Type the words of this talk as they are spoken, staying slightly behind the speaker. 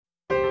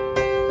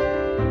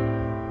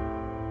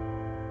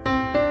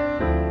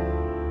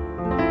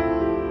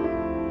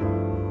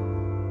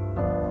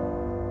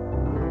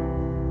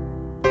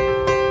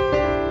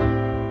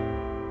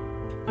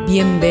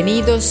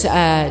Bienvenidos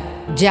a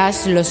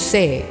Jazz Lo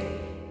Sé,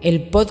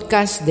 el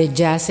podcast de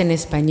jazz en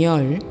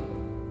español,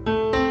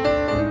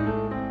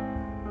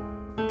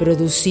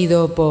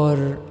 producido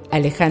por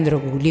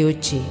Alejandro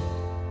Gugliucci.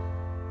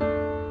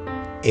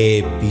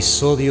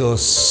 Episodio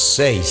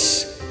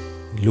 6.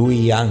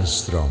 Louis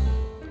Armstrong.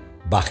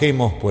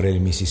 Bajemos por el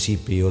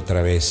Mississippi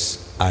otra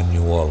vez a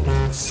New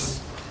Orleans.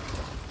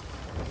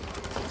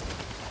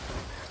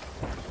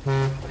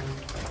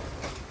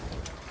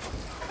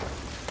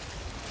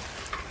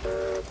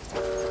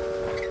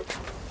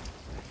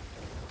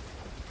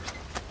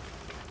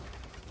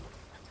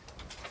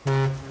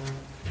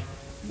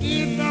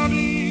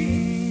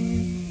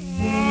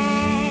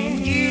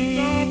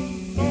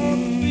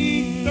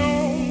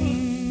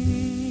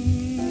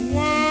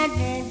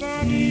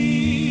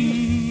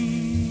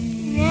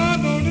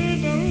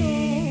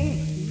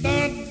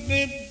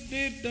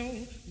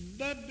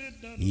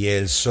 Y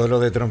el solo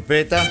de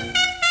trompeta.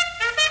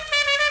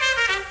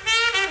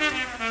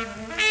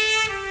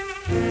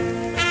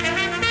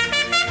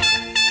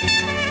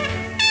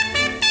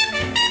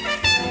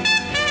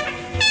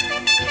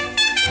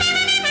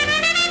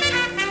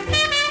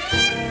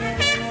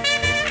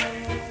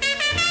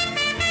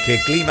 Qué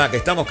clima que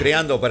estamos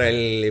creando para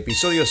el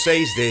episodio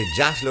 6 de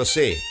Jazz Lo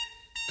Sé,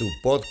 tu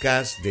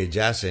podcast de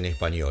jazz en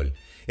español.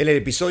 En el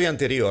episodio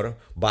anterior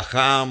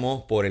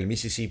bajamos por el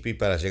Mississippi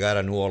para llegar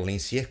a New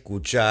Orleans y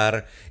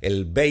escuchar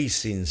el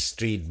Basin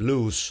Street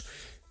Blues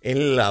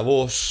en la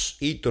voz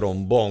y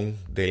trombón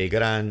del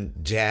gran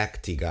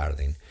Jack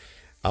Teagarden.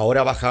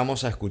 Ahora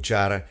bajamos a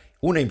escuchar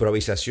una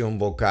improvisación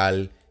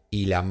vocal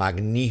y la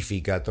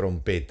magnífica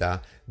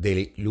trompeta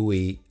de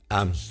Louis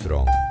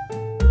Armstrong.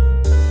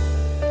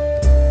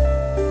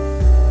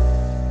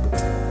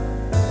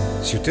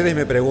 Si ustedes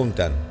me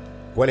preguntan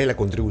 ¿cuál es la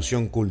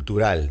contribución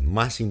cultural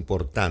más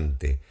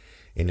importante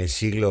en el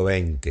siglo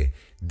XX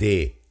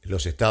de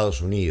los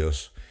Estados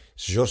Unidos?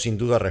 Yo sin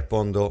duda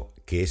respondo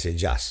que es el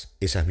jazz.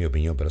 Esa es mi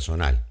opinión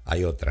personal.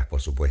 Hay otras,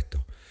 por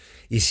supuesto.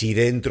 Y si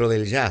dentro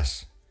del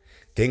jazz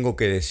tengo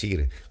que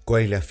decir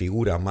cuál es la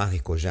figura más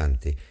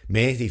descollante,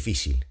 me es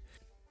difícil.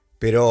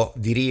 Pero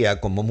diría,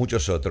 como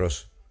muchos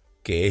otros,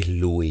 que es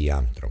Louis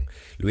Armstrong.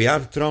 Louis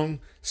Armstrong,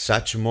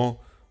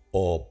 Satchmo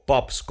o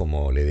Pops,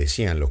 como le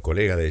decían los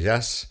colegas de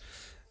jazz,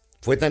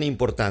 fue tan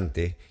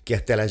importante que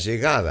hasta la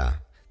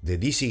llegada de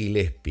Dizzy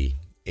Gillespie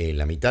en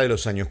la mitad de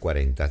los años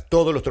 40,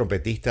 todos los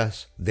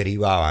trompetistas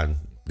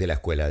derivaban de la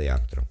escuela de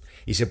Armstrong.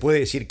 Y se puede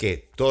decir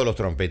que todos los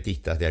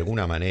trompetistas, de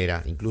alguna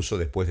manera, incluso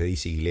después de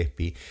Dizzy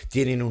Gillespie,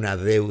 tienen una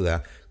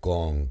deuda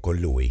con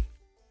Louis.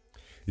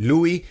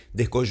 Louis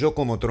descolló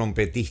como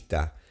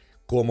trompetista,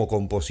 como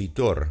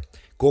compositor,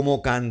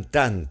 como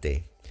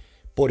cantante,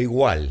 por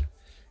igual.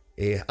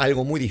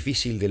 Algo muy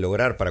difícil de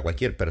lograr para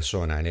cualquier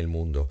persona en el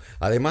mundo.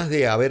 Además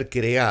de haber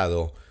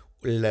creado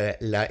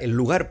el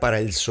lugar para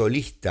el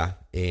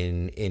solista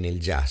en el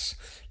jazz.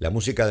 La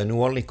música de New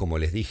Orleans, como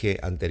les dije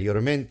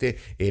anteriormente,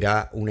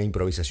 era una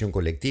improvisación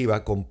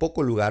colectiva con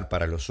poco lugar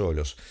para los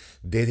solos.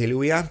 Desde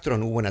Louis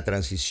Armstrong hubo una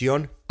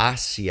transición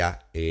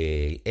hacia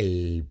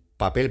el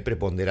papel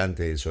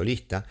preponderante del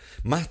solista.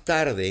 Más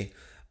tarde,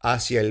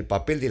 hacia el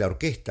papel de la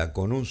orquesta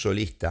con un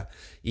solista.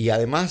 Y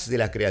además de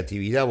la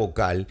creatividad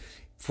vocal,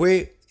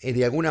 fue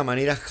de alguna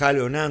manera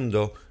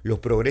jalonando los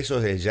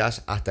progresos del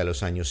jazz hasta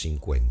los años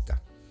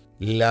 50.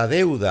 La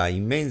deuda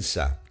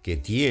inmensa que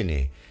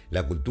tiene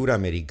la cultura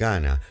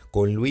americana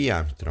con Louis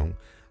Armstrong,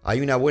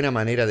 hay una buena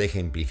manera de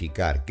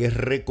ejemplificar, que es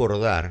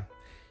recordar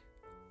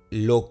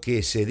lo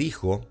que se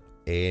dijo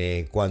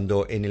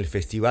cuando en el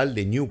Festival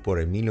de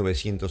Newport en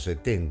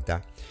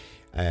 1970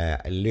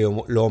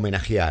 lo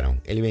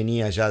homenajearon. Él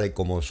venía ya de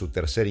como su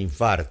tercer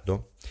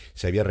infarto,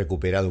 se había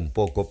recuperado un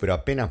poco, pero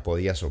apenas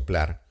podía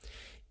soplar.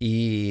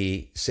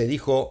 Y se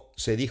dijo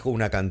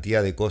una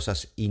cantidad de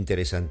cosas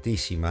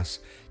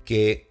interesantísimas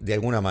que de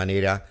alguna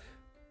manera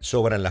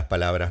sobran las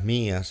palabras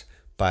mías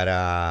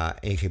para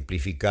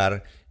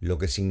ejemplificar lo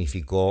que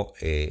significó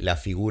la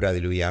figura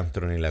de Louis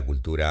Armstrong en la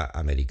cultura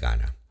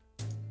americana.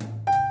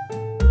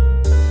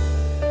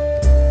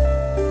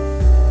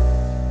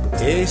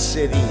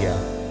 Ese día,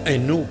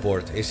 en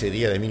Newport, ese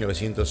día de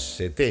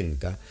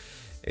 1970,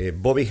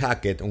 Bobby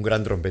Hackett, un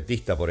gran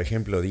trompetista, por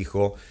ejemplo,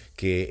 dijo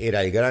que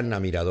era el gran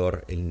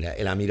admirador,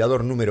 el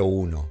admirador número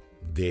uno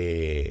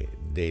de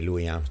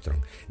Louis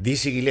Armstrong.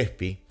 Dizzy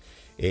Gillespie,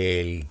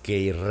 el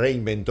que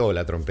reinventó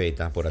la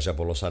trompeta por allá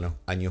por los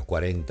años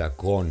 40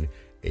 con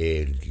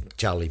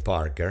Charlie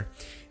Parker,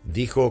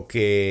 dijo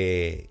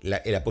que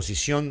la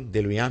posición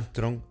de Louis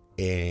Armstrong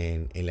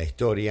en la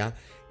historia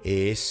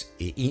es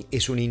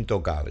un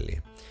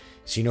intocable.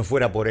 Si no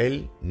fuera por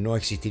él, no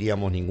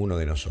existiríamos ninguno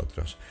de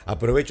nosotros.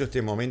 Aprovecho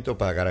este momento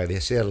para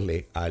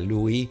agradecerle a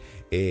Louis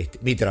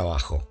mi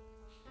trabajo.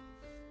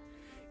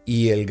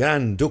 Y el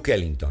gran Duke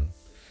Ellington,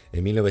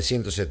 en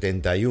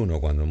 1971,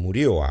 cuando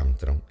murió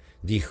Armstrong,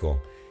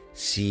 dijo,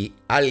 si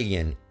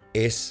alguien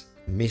es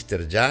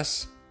Mr.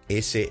 Jazz,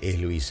 ese es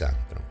Louis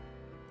Armstrong.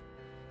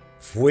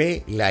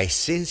 Fue la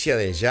esencia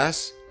del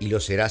jazz y lo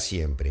será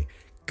siempre.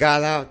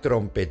 Cada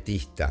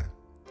trompetista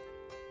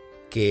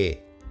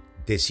que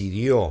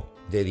decidió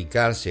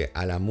dedicarse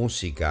a la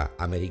música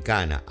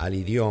americana, al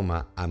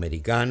idioma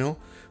americano,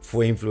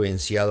 fue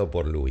influenciado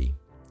por Louis.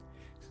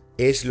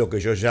 Es lo que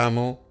yo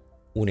llamo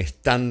un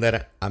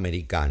estándar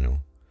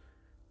americano,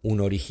 un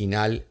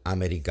original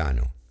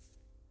americano.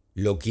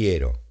 Lo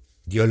quiero.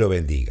 Dios lo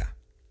bendiga.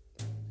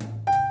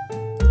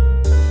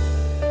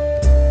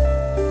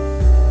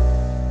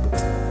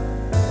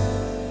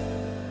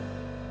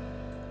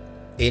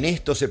 En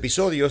estos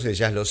episodios de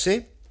Jazz Lo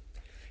Sé,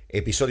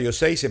 episodio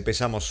 6,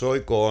 empezamos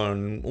hoy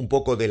con un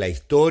poco de la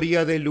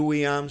historia de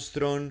Louis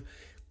Armstrong,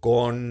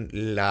 con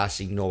las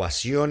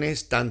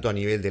innovaciones tanto a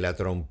nivel de la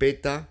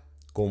trompeta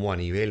como a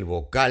nivel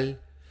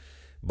vocal.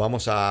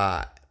 Vamos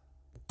a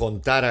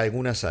contar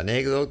algunas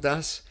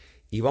anécdotas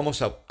y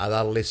vamos a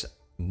darles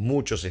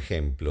muchos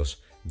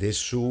ejemplos de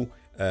su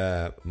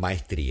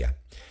maestría.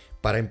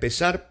 Para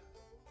empezar,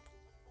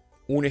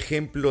 un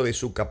ejemplo de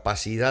su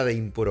capacidad de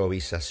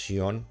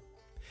improvisación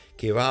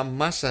que va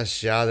más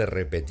allá de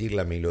repetir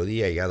la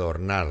melodía y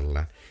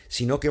adornarla,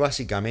 sino que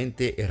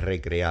básicamente es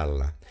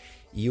recrearla.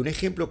 Y un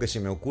ejemplo que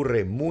se me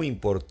ocurre muy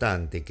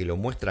importante, que lo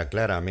muestra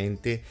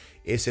claramente,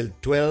 es el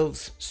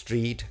 12th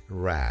Street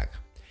Rag.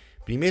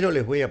 Primero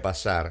les voy a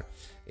pasar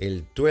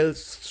el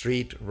 12th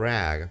Street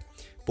Rag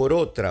por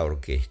otra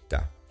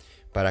orquesta,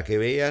 para que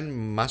vean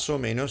más o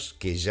menos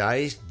que ya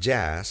es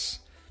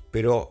jazz,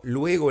 pero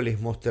luego les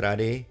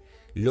mostraré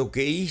lo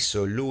que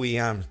hizo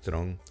Louis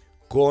Armstrong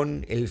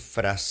con el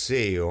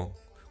fraseo,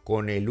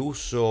 con el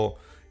uso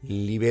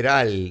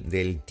liberal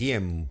del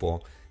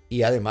tiempo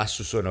y además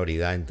su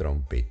sonoridad en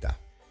trompeta.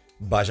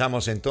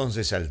 Vayamos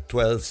entonces al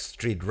 12th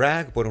Street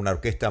Rag por una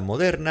orquesta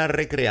moderna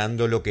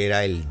recreando lo que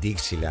era el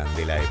Dixieland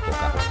de la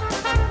época.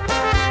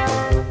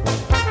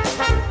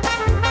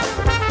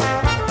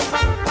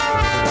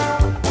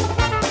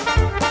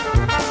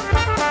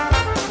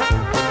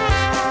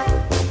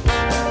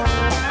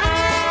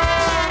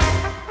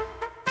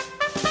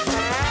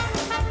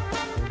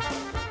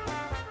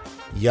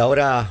 Y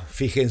ahora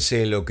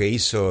fíjense lo que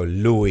hizo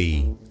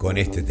Louis con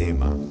este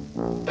tema.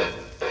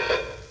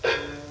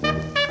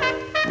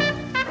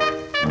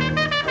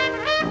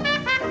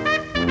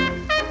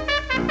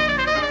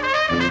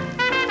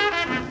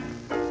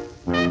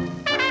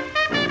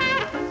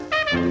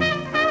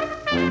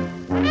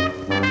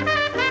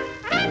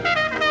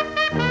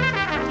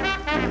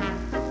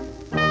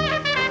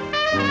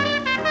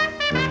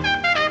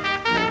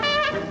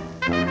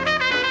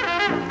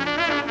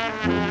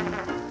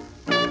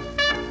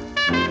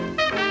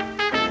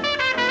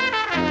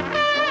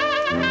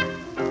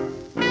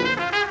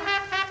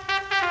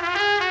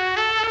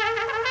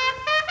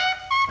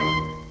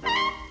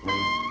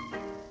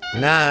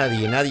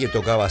 Nadie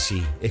tocaba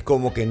así. Es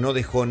como que no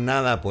dejó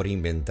nada por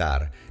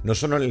inventar. No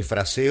solo en el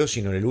fraseo,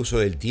 sino en el uso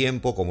del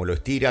tiempo, como lo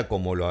estira,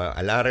 como lo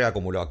alarga,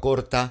 como lo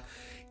acorta,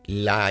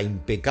 la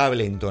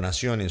impecable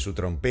entonación en su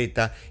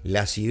trompeta,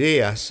 las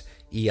ideas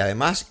y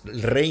además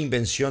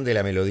reinvención de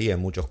la melodía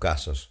en muchos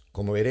casos,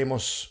 como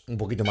veremos un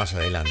poquito más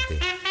adelante.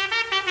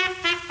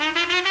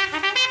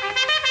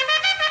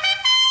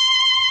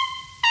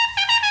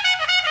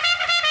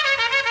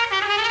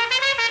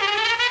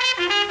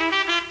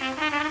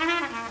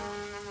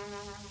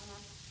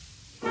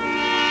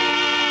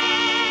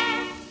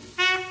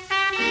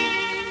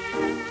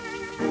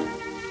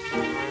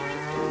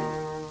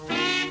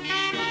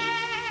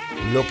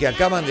 Lo que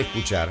acaban de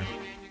escuchar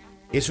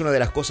es una de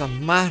las cosas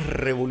más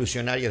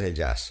revolucionarias del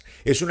jazz.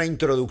 Es una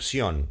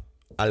introducción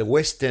al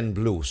Western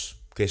Blues,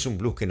 que es un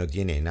blues que no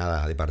tiene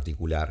nada de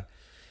particular,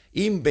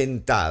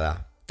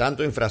 inventada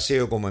tanto en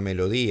fraseo como en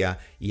melodía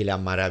y en la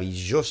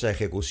maravillosa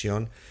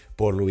ejecución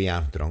por Louis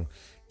Armstrong.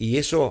 Y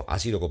eso ha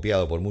sido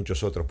copiado por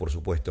muchos otros, por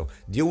supuesto.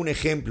 Dio un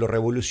ejemplo,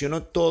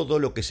 revolucionó todo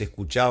lo que se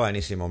escuchaba en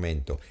ese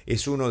momento.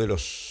 Es uno de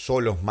los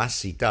solos más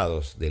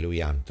citados de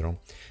Louis Armstrong,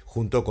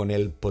 junto con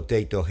el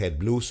Potato Head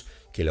Blues,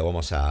 que lo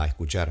vamos a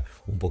escuchar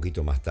un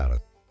poquito más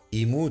tarde.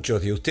 Y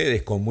muchos de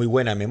ustedes con muy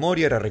buena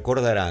memoria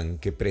recordarán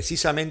que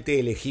precisamente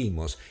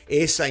elegimos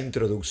esa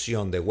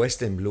introducción de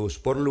Western Blues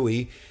por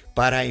Louis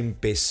para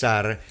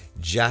empezar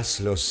Jazz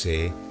Lo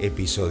Sé,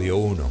 episodio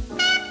 1.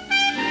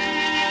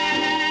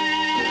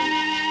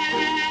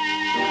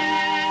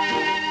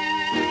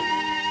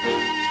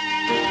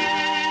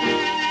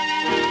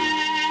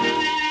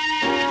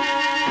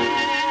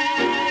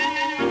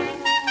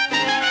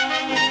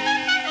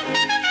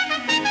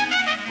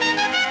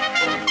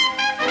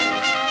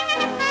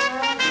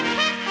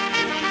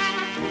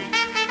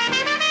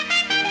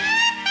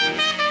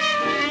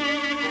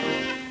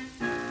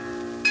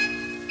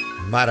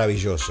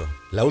 Maravilloso.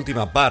 La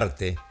última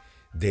parte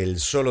del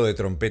solo de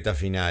trompeta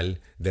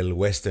final del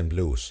Western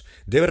Blues.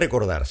 Debe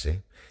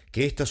recordarse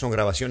que estas son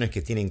grabaciones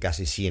que tienen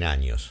casi 100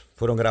 años.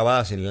 Fueron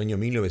grabadas en el año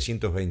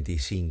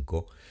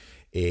 1925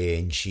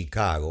 en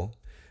Chicago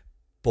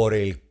por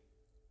el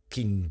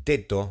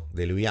quinteto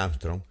de Louis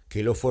Armstrong,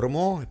 que lo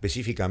formó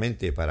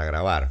específicamente para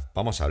grabar,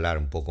 vamos a hablar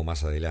un poco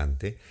más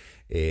adelante,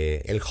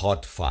 el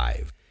Hot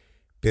Five.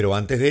 Pero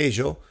antes de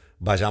ello,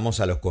 vayamos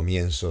a los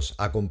comienzos.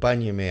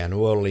 Acompáñeme a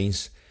New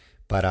Orleans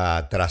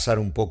para trazar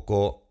un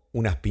poco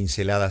unas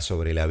pinceladas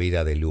sobre la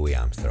vida de Louis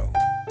Armstrong.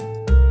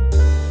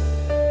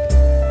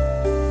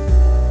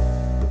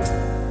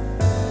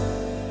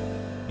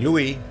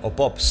 Louis, o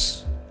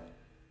Pops,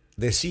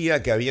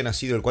 decía que había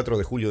nacido el 4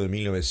 de julio de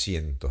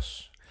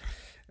 1900,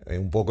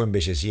 un poco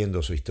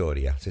embelleciendo su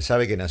historia. Se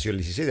sabe que nació el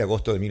 16 de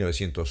agosto de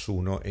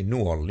 1901 en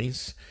New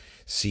Orleans,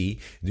 sí,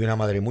 de una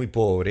madre muy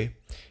pobre.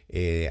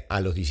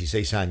 A los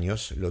 16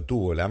 años lo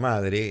tuvo la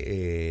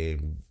madre,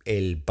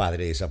 el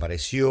padre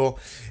desapareció,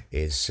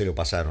 se lo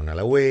pasaron a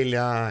la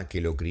abuela, que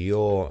lo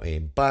crió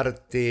en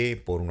parte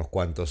por unos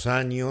cuantos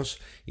años,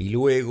 y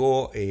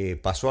luego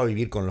pasó a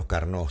vivir con los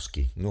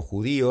Karnowski, unos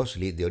judíos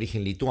de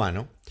origen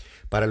lituano,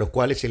 para los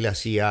cuales él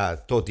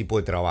hacía todo tipo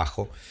de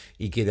trabajo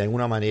y que de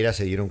alguna manera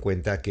se dieron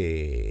cuenta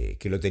que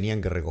lo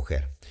tenían que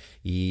recoger.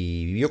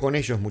 Y vivió con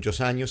ellos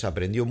muchos años,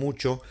 aprendió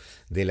mucho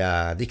de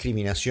la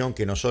discriminación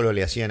que no solo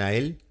le hacían a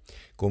él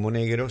como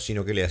negro,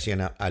 sino que le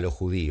hacían a los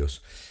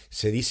judíos.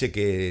 Se dice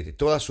que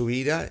toda su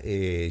vida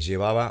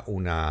llevaba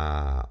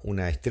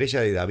una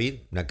estrella de David,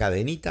 una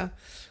cadenita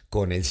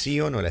con el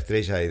Sion o la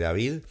estrella de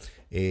David,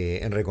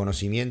 en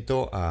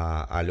reconocimiento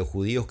a los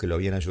judíos que lo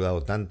habían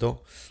ayudado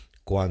tanto,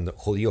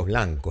 judíos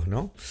blancos,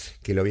 ¿no?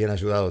 Que lo habían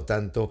ayudado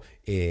tanto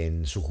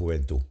en su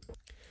juventud.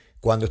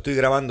 Cuando estoy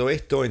grabando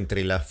esto,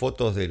 entre las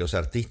fotos de los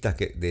artistas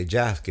de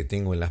jazz que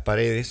tengo en las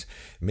paredes,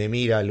 me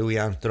mira Louis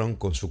Armstrong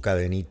con su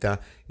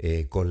cadenita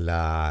con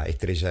la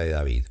estrella de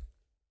David.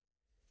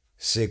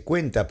 Se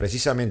cuenta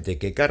precisamente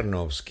que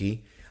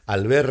Karnowski,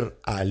 al ver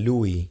a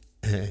Louis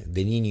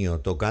de niño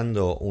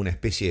tocando una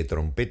especie de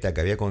trompeta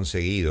que había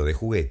conseguido de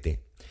juguete,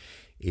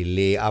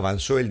 le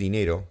avanzó el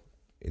dinero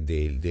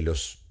de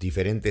los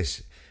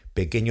diferentes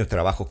pequeños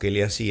trabajos que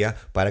le hacía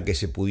para que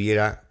se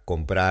pudiera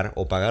comprar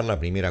o pagar la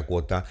primera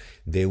cuota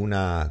de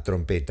una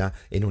trompeta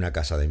en una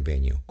casa de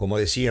empeño. Como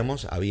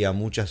decíamos, había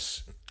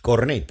muchas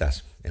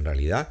cornetas, en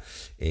realidad,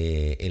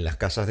 en las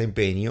casas de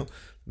empeño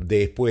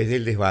después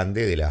del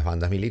desbande de las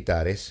bandas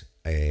militares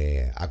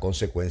a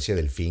consecuencia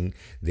del fin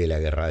de la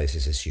Guerra de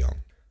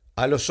Secesión.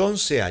 A los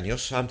 11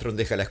 años, Armstrong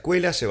deja la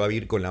escuela, se va a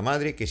vivir con la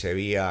madre que se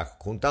había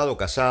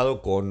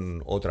casado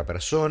con otra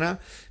persona,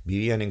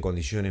 vivían en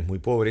condiciones muy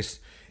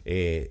pobres,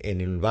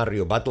 en el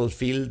barrio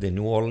Battlefield de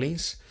New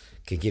Orleans,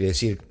 que quiere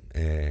decir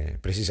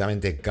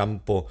precisamente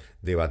campo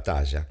de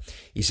batalla.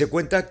 Y se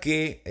cuenta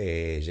que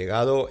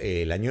llegado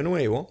el año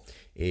nuevo,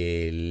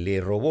 le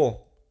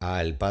robó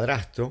al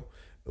padrastro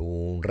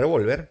un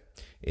revólver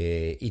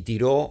y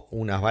tiró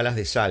unas balas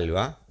de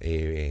salva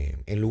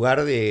en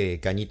lugar de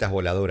cañitas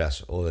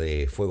voladoras o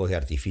de fuegos de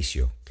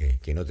artificio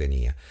que no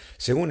tenía.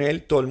 Según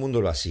él, todo el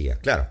mundo lo hacía.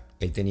 Claro,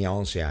 él tenía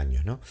 11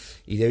 años, ¿no?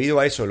 Y debido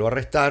a eso lo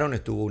arrestaron,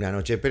 estuvo una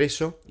noche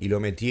preso y lo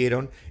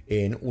metieron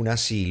en un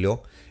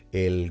asilo,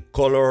 el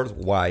Colored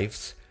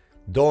Wives,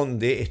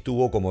 donde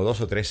estuvo como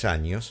 2 o 3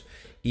 años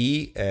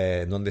y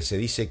donde se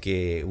dice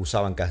que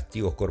usaban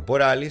castigos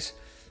corporales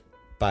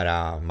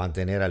para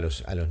mantener a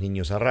los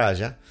niños a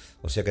raya,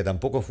 o sea que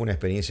tampoco fue una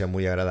experiencia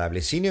muy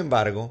agradable. Sin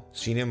embargo,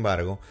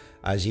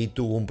 allí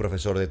tuvo un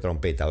profesor de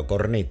trompeta o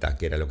corneta,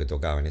 que era lo que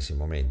tocaba en ese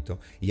momento,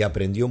 y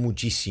aprendió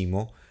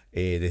muchísimo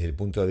desde el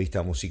punto de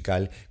vista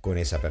musical con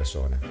esa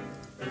persona.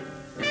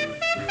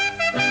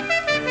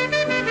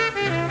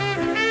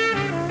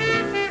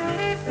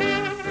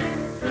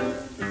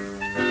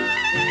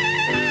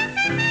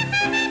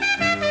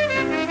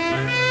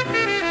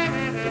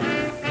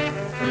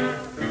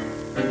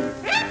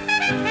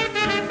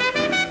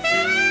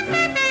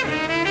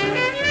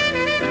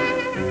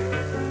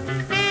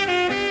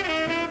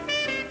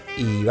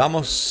 Y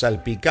vamos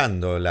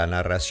salpicando la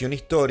narración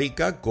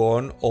histórica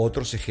con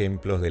otros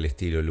ejemplos del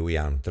estilo Louis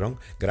Armstrong,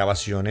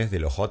 grabaciones de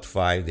los Hot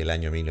Five del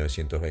año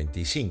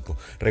 1925.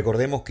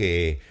 Recordemos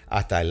que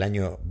hasta el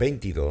año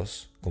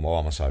 22, como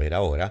vamos a ver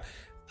ahora,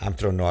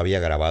 Armstrong no había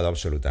grabado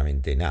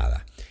absolutamente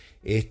nada.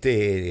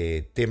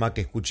 Este tema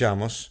que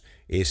escuchamos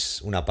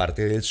es una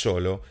parte del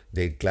solo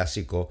del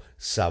clásico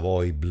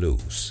Savoy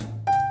Blues.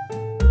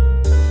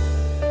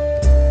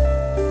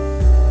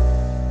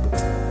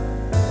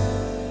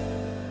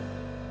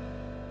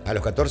 A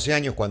los 14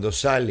 años, cuando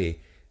sale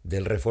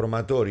del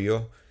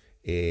reformatorio,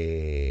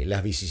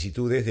 las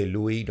vicisitudes de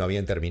Louis no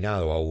habían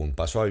terminado aún.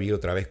 Pasó a vivir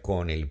otra vez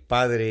con el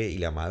padre y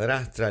la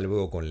madrastra,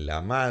 luego con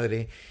la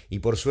madre, y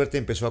por suerte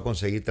empezó a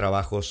conseguir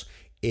trabajos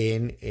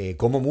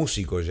como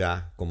músico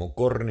ya, como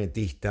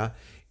cornetista,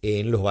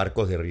 en los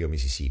barcos de río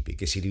Mississippi,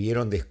 que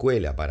sirvieron de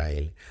escuela para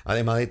él,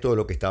 además de todo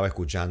lo que estaba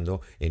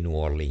escuchando en New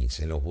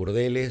Orleans, en los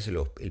burdeles,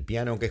 el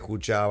piano que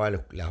escuchaba,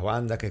 las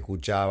bandas que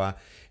escuchaba,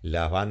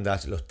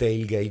 los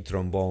tailgate,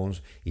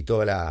 trombones y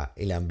todo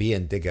el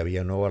ambiente que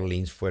había en New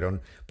Orleans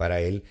fueron para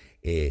él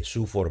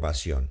su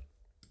formación.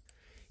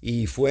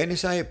 Y fue en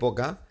esa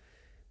época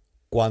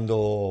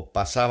cuando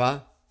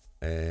pasaba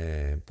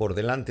por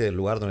delante del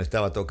lugar donde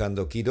estaba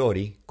tocando Kid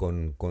Ory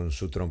con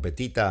su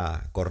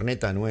trompetita,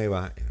 corneta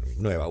nueva,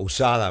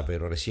 usada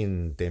pero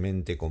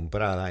recientemente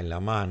comprada en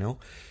la mano,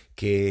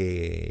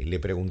 que le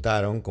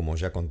preguntaron, como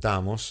ya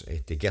contamos,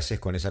 ¿qué haces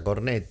con esa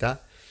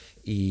corneta?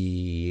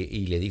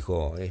 Y le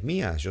dijo, es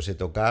mía, yo sé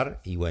tocar.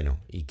 Y bueno,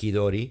 y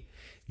Kid Ory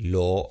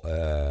lo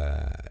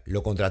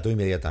contrató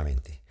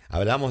inmediatamente.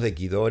 Hablamos de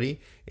Kid Ory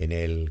en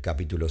el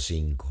capítulo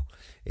 5,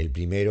 el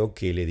primero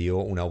que le dio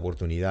una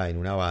oportunidad en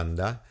una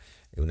banda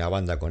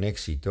con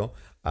éxito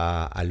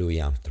a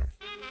Louis Armstrong.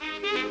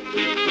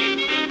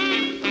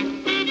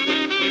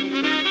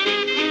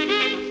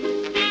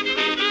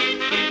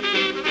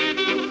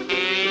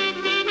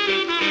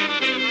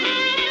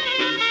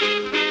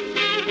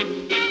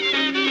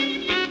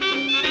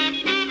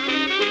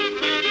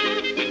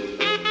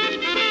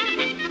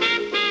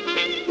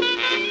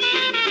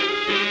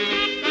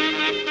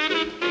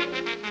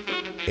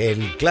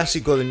 El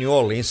clásico de New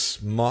Orleans,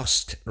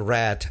 Must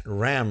Rat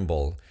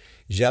Ramble.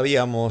 Ya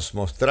habíamos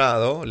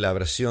mostrado la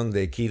versión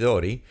de Kid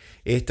Ory.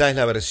 Esta es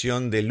la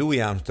versión de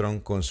Louis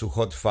Armstrong con su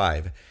Hot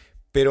Five.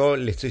 Pero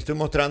les estoy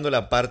mostrando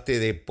la parte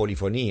de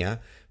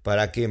polifonía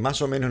para que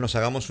más o menos nos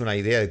hagamos una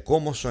idea de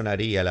cómo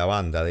sonaría la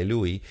banda de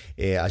Louis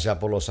allá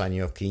por los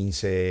años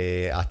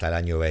 15 hasta el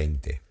año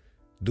 20.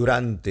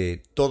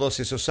 Durante todos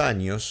esos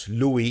años,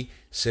 Louis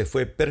se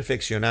fue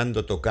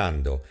perfeccionando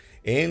tocando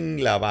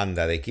en la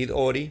banda de Kid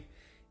Ory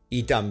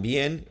y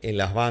también en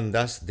las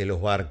bandas de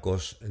los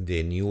barcos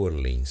de New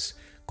Orleans,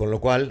 con lo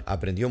cual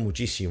aprendió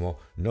muchísimo,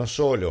 no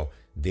solo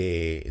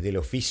del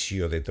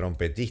oficio de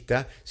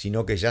trompetista,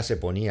 sino que ya se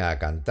ponía a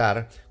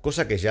cantar,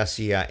 cosa que ya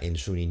hacía en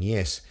su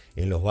niñez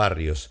en los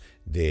barrios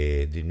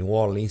de New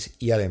Orleans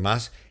y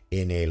además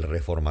en el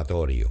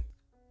reformatorio.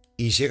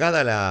 Y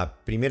llegada la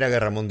Primera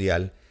Guerra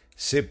Mundial,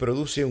 se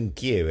produce un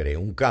quiebre,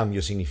 un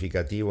cambio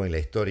significativo en la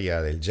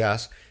historia del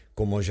jazz,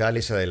 como ya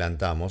les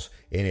adelantamos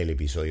en el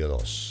episodio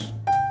 2.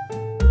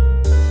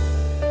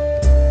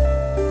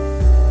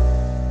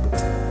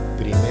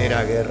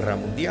 Primera Guerra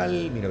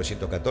Mundial,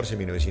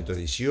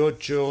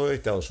 1914-1918,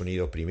 Estados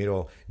Unidos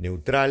primero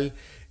neutral,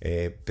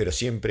 pero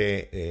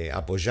siempre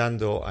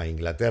apoyando a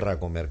Inglaterra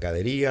con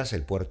mercaderías.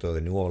 El puerto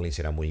de New Orleans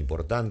era muy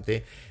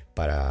importante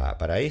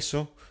para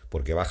eso,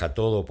 porque baja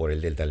todo por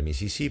el delta del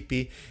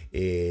Mississippi.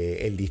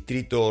 El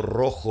distrito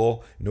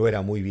rojo no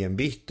era muy bien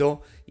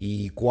visto,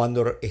 y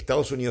cuando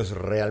Estados Unidos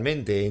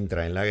realmente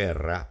entra en la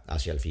guerra,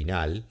 hacia el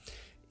final,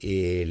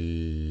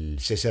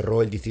 se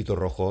cerró el distrito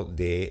rojo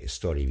de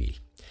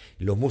Storyville.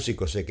 Los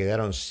músicos se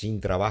quedaron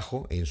sin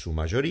trabajo en su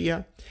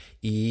mayoría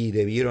y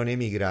debieron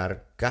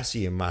emigrar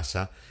casi en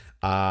masa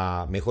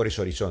a mejores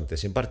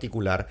horizontes, en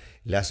particular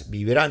la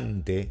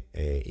vibrante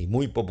y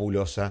muy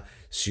populosa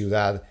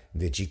ciudad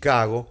de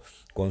Chicago,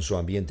 con su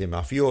ambiente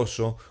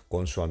mafioso,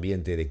 con su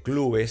ambiente de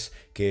clubes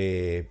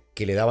que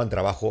le daban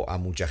trabajo a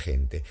mucha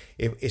gente.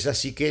 Es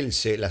así que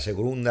la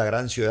segunda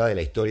gran ciudad de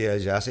la historia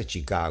del jazz es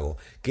Chicago,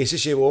 que se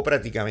llevó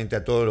prácticamente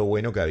a todo lo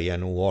bueno que había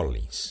en New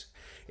Orleans.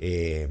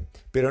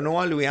 Pero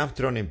no a Louis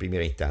Armstrong en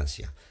primera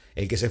instancia.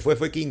 El que se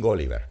fue King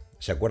Oliver.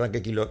 ¿Se acuerdan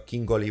que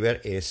King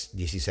Oliver es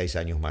 16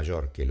 años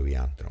mayor que Louis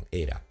Armstrong?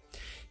 Era.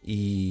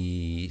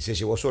 Y se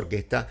llevó su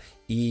orquesta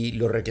y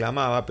lo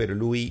reclamaba, pero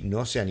Louis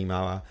no se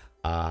animaba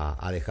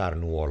a dejar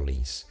New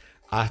Orleans,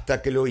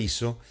 hasta que lo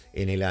hizo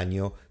en el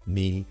año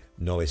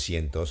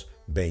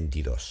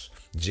 1922.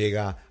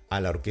 Llega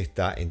a la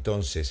orquesta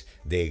entonces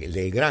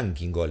del gran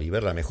King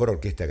Oliver, la mejor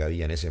orquesta que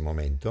había en ese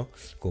momento,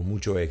 con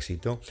mucho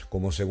éxito,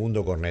 como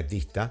segundo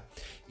cornetista,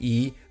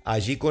 y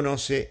allí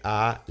conoce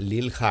a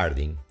Lil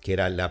Harding, que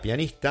era la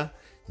pianista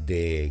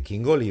de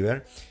King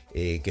Oliver,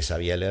 que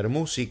sabía leer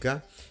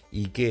música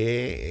y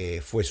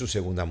que fue su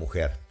segunda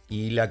mujer,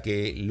 y la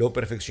que lo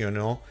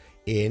perfeccionó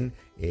en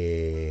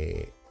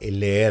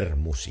leer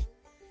música.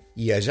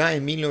 Y allá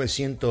en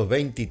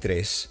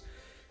 1923,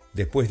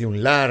 después de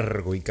un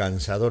largo y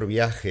cansador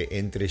viaje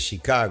entre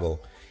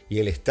Chicago y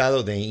el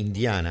estado de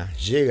Indiana,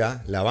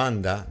 llega la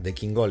banda de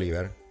King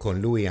Oliver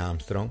con Louis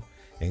Armstrong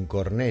en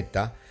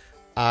corneta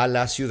a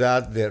la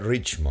ciudad de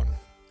Richmond.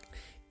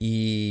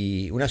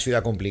 Y una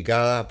ciudad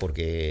complicada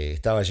porque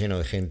estaba lleno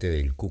de gente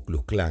del Ku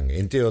Klux Klan,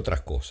 entre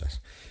otras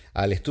cosas.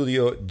 Al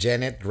estudio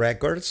Janet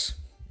Records,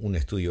 un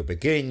estudio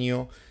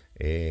pequeño,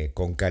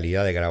 con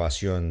calidad de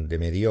grabación de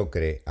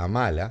mediocre a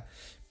mala,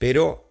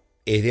 pero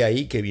es de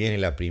ahí que viene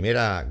la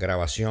primera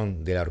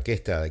grabación de la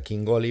orquesta de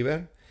King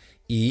Oliver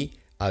y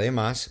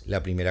además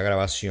la primera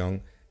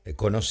grabación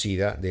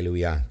conocida de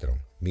Louis Armstrong.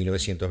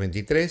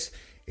 1923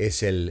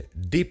 es el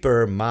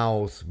Deeper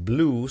Mouth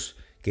Blues,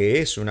 que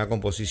es una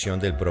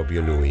composición del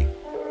propio Louis.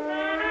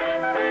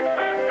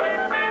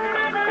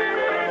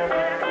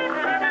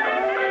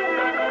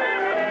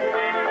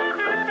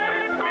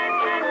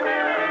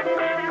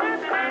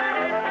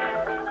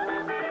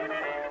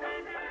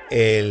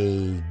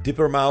 El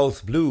Deeper Mouth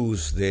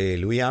Blues de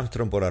Louis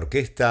Armstrong por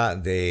orquesta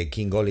de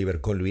King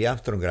Oliver con Louis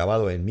Armstrong,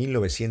 grabado en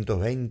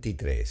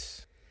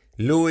 1923.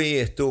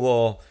 Louis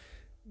estuvo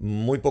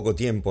muy poco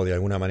tiempo de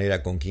alguna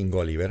manera con King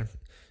Oliver.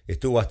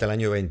 Estuvo hasta el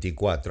año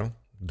 24,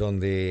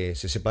 donde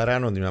se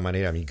separaron de una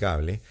manera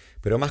amicable,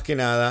 pero más que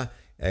nada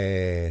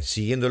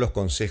siguiendo los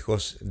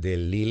consejos de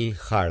Lil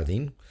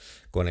Harding,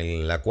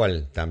 con la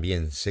cual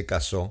también se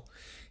casó,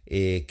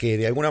 que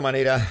de alguna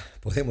manera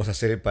podemos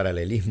hacer el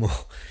paralelismo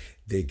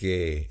de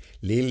que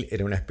Lil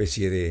era una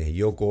especie de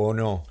Yoko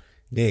Ono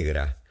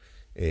negra,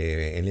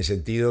 en el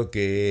sentido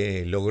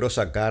que logró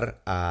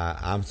sacar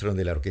a Armstrong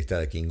de la orquesta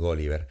de King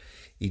Oliver,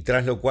 y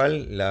tras lo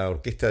cual la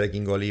orquesta de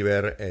King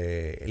Oliver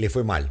le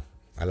fue mal.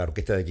 A la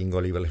orquesta de King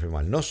Oliver le fue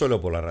mal, no solo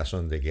por la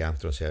razón de que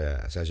Armstrong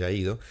se haya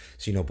ido,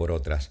 sino por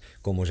otras,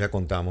 como ya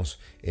contamos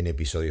en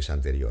episodios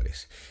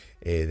anteriores.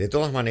 De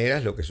todas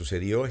maneras, lo que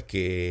sucedió es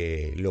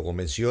que lo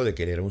convenció de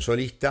que él era un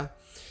solista.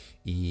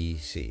 Y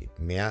sí,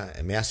 me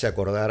hace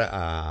acordar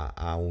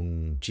a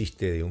un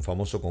chiste de un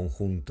famoso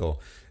conjunto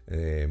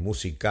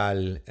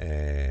musical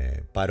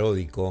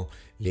paródico,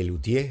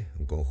 Lelutier,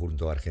 un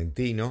conjunto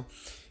argentino,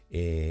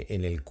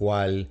 en el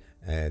cual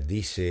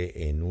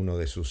dice en uno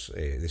de sus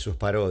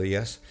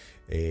parodias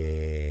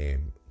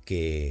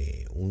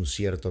que un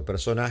cierto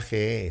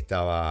personaje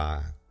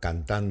estaba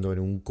cantando en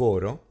un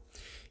coro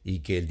y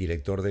que el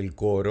director del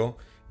coro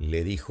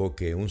le dijo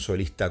que un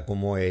solista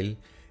como él,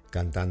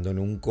 cantando en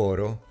un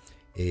coro,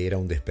 era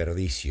un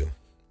desperdicio,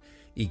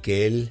 y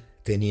que él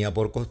tenía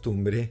por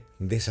costumbre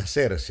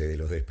deshacerse de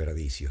los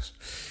desperdicios.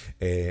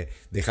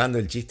 Dejando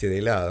el chiste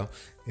de lado,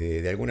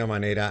 de alguna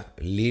manera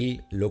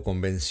Lil lo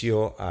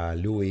convenció a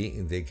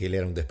Louis de que él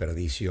era un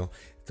desperdicio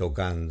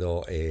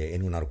tocando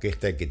en una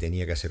orquesta y que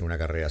tenía que hacer una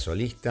carrera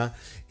solista,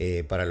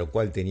 para lo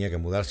cual tenía que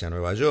mudarse a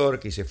Nueva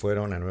York, y se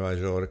fueron a Nueva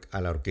York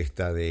a la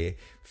orquesta de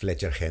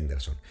Fletcher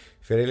Henderson.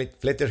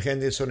 Fletcher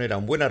Henderson era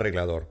un buen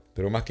arreglador,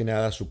 pero más que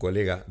nada su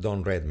colega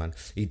Don Redman,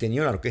 y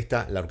tenía la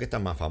orquesta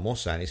más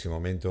famosa en ese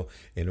momento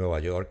en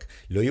Nueva York.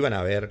 Lo iban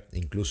a ver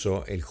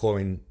incluso el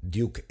joven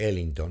Duke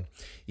Ellington,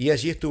 y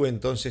allí estuve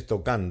entonces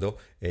tocando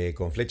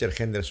con Fletcher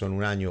Henderson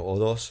un año o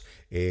dos,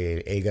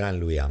 el gran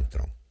Louis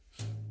Armstrong.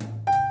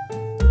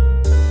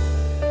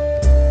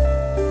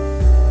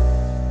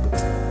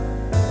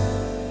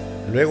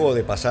 Luego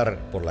de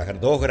pasar por las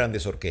dos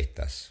grandes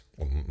orquestas,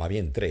 o más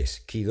bien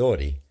tres, Kid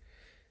Ory,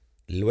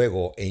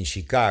 luego en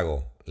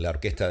Chicago la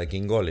orquesta de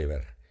King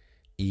Oliver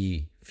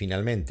y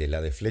finalmente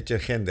la de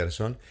Fletcher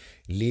Henderson,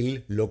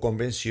 Lil lo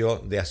convenció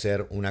de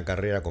hacer una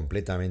carrera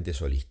completamente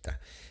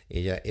solista.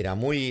 Ella era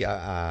muy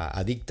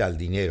adicta al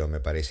dinero, me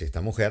parece,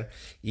 esta mujer,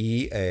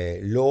 y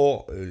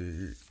lo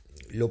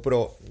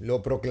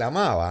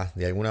proclamaba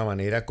de alguna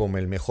manera como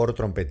el mejor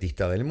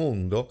trompetista del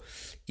mundo,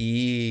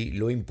 y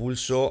lo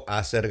impulsó a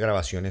hacer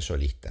grabaciones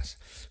solistas.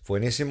 Fue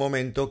en ese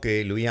momento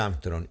que Louis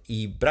Armstrong,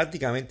 y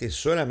prácticamente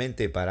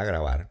solamente para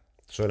grabar,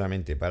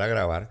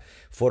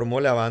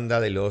 formó la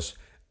banda de los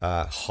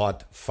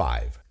Hot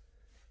Five.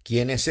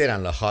 ¿Quiénes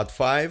eran los Hot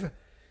Five?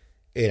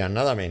 Eran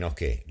nada menos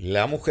que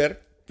la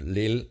mujer,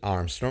 Lil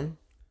Armstrong,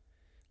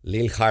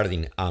 Lil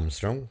Harding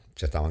Armstrong,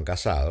 ya estaban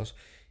casados,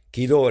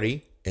 Kid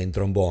Ory en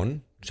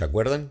trombón, ¿se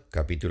acuerdan?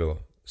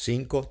 Capítulo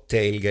 5,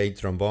 Tailgate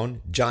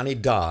trombón, Johnny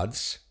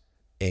Dodds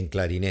en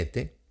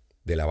clarinete,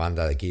 de la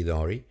banda de Kid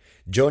Ory,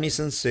 Johnny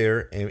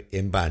Sinclair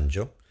en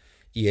banjo,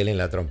 y él en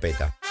la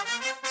trompeta.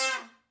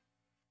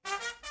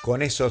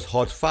 Con esos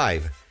Hot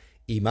Five,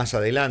 y más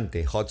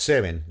adelante Hot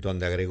Seven,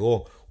 donde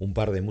agregó un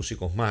par de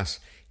músicos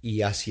más,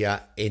 y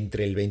hacia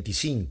entre el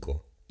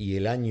 25 y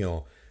el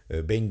año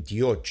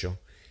 28,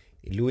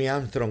 Louis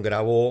Armstrong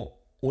grabó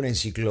una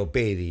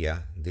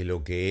enciclopedia de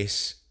lo que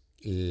es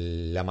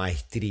la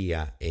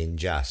maestría en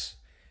jazz.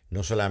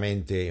 No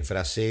solamente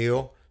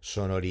fraseo,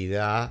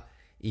 sonoridad,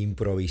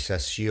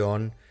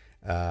 improvisación,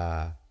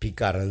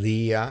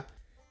 picardía,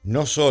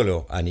 no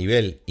solo a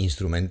nivel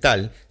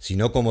instrumental,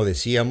 sino, como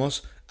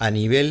decíamos, a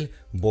nivel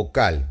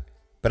vocal.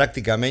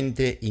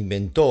 Prácticamente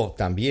inventó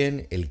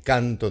también el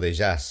canto de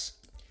jazz.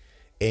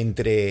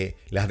 Entre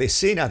las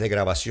decenas de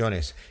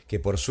grabaciones que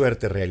por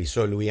suerte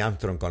realizó Louis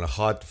Armstrong con los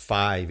Hot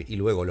Five y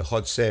luego los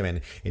Hot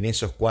Seven en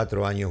esos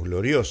 4 años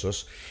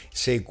gloriosos,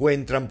 se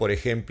encuentran, por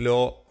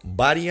ejemplo,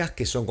 varias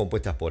que son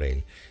compuestas por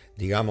él.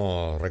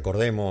 Digamos,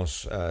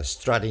 recordemos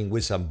Strutting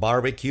with some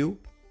Barbecue,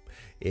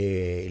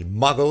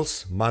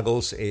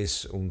 Muggles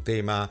es un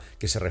tema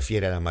que se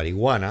refiere a la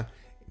marihuana.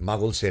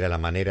 Muggles era la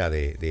manera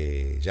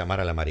de llamar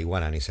a la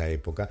marihuana en esa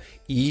época.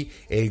 Y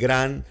el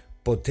gran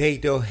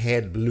Potato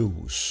Head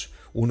Blues,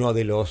 uno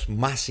de los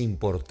más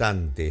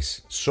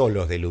importantes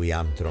solos de Louis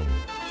Armstrong.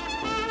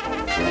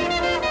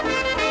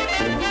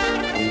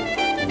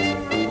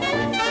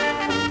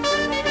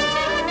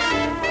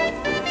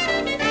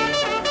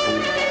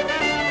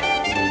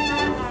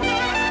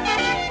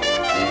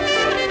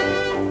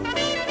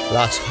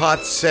 Las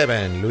Hot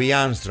Seven, Louis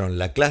Armstrong,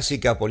 la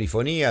clásica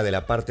polifonía de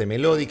la parte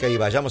melódica, y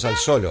vayamos al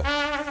solo.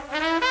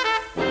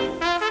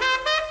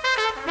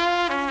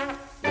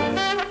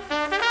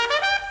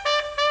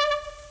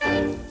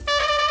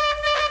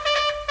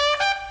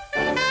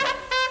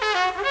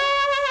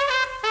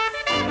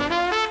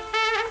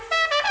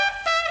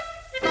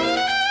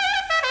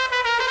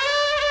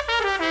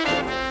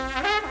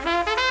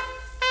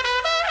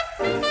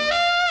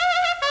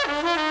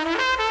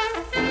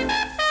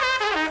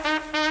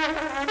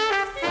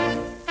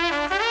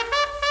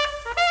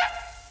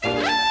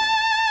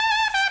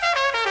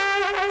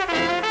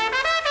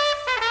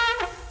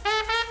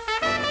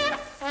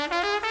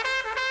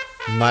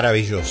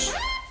 Maravilloso.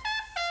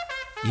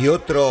 Y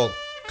otro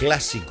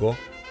clásico,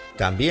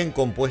 también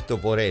compuesto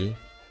por él,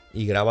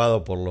 y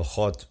grabado por los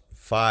Hot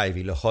 5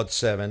 y los Hot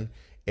 7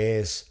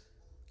 es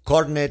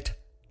Cornet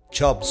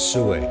Chop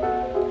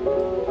Suey.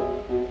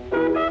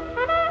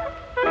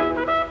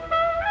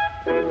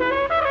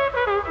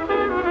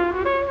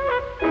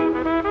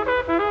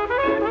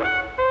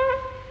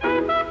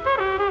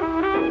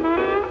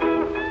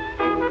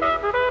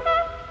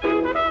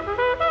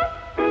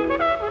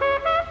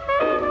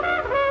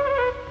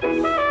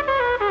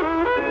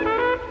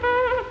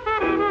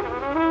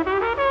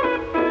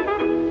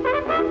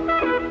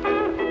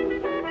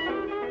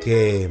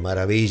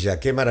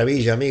 Qué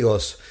maravilla,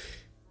 amigos.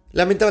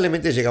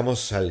 Lamentablemente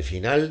llegamos al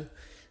final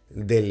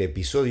del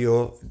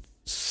episodio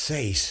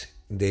 6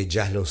 de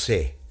Ya lo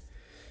sé,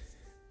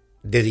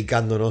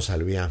 dedicándonos a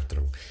Louis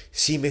Armstrong.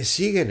 Si me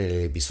siguen en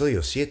el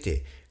episodio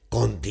 7,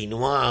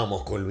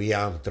 continuamos con Louis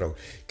Armstrong,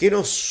 que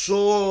no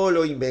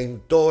solo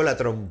inventó la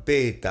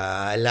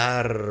trompeta, la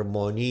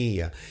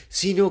armonía,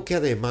 sino que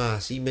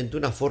además inventó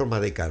una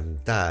forma de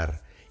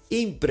cantar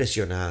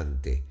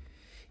impresionante.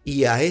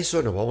 Y a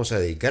eso nos vamos a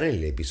dedicar en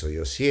el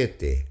episodio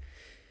 7.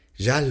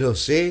 Ya lo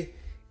sé,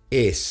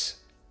 es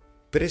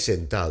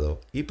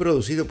presentado y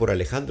producido por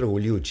Alejandro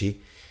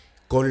Gugliucci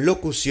con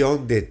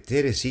locución de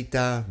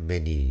Teresita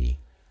Menini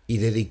y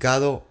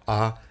dedicado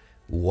a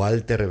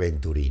Walter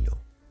Venturino.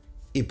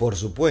 Y por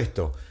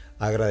supuesto,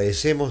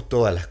 agradecemos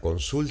todas las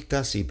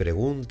consultas y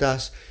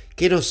preguntas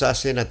que nos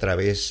hacen a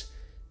través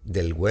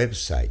del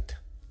website.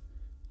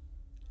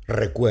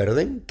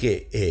 Recuerden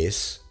que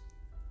es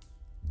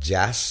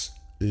Jazz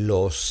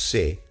Lo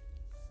sé,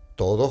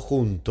 todo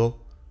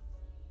junto,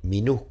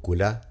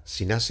 minúscula,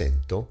 sin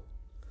acento,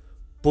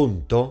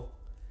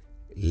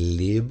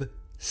 .libsyn,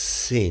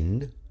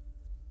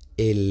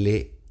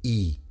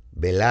 L-I,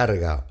 B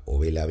larga o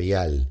B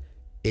labial,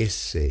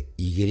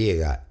 SYN.com.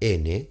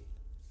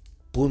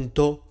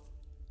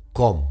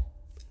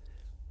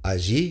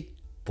 Allí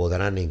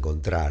podrán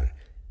encontrar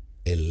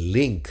el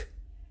link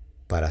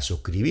para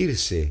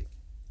suscribirse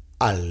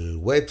al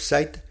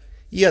website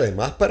y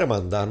además para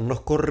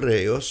mandarnos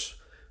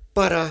correos,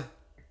 para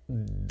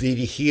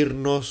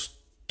dirigirnos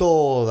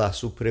todas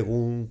sus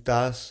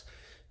preguntas,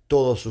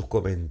 todos sus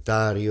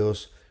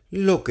comentarios,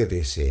 lo que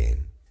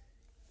deseen.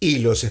 Y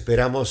los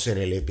esperamos en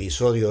el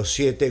episodio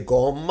 7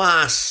 con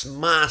más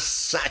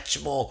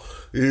Satchmo,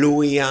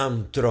 Louis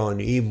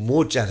Armstrong, y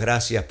muchas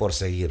gracias por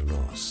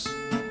seguirnos.